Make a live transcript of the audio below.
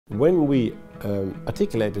When we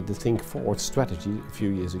articulated the Think Forward strategy a few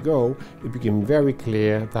years ago, it became very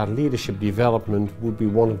clear that leadership development would be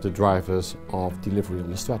one of the drivers of delivery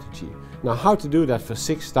on the strategy. Now, how to do that for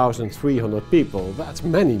 6,300 people? That's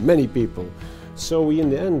many people. So we in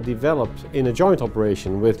the end developed, in a joint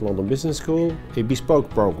operation with London Business School, a bespoke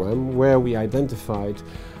program where we identified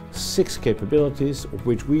 6 capabilities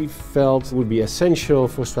which we felt would be essential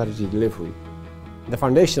for strategy delivery. The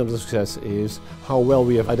foundation of the success is how well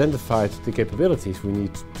we have identified the capabilities we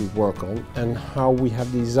need to work on and how we have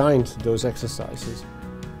designed those exercises.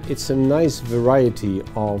 It's a nice variety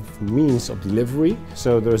of means of delivery.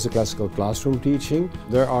 So there is the classical classroom teaching,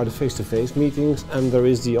 there are the face-to-face meetings, and there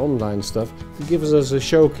is the online stuff that gives us a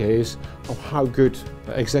showcase of how good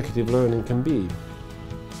executive learning can be.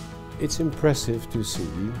 It's impressive to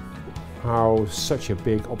see how such a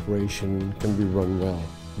big operation can be run well,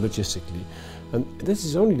 logistically. And this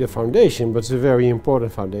is only the foundation, but it's a very important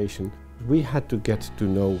foundation. We had to get to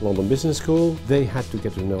know London Business School, they had to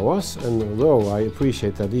get to know us, and although I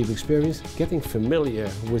appreciate that deep experience, getting familiar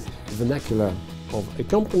with the vernacular of a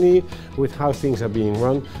company, with how things are being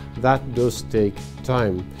run, that does take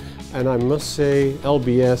time. And I must say,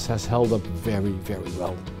 LBS has held up very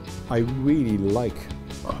well. I really like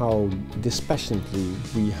how dispassionately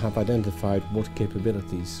we have identified what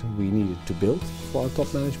capabilities we needed to build for our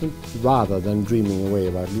top management, rather than dreaming away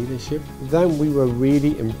about leadership. Then we were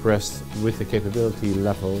really impressed with the capability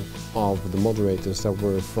level of the moderators that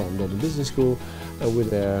were from London Business School and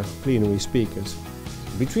with their plenary speakers.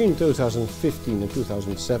 Between 2015 and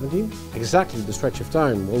 2017, exactly the stretch of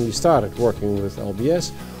time when we started working with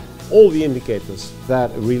LBS, all the indicators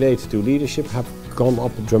that relate to leadership have gone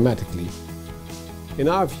up dramatically. In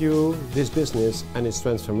our view, this business and its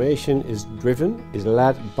transformation is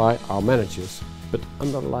led by our managers. But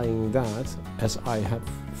underlying that, as I have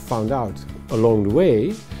found out along the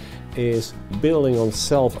way, is building on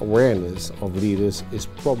self-awareness of leaders is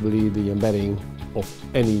probably the embedding of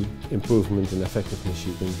any improvement in effectiveness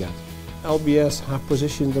you can get. LBS have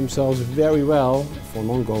positioned themselves very well for an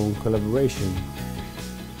ongoing collaboration.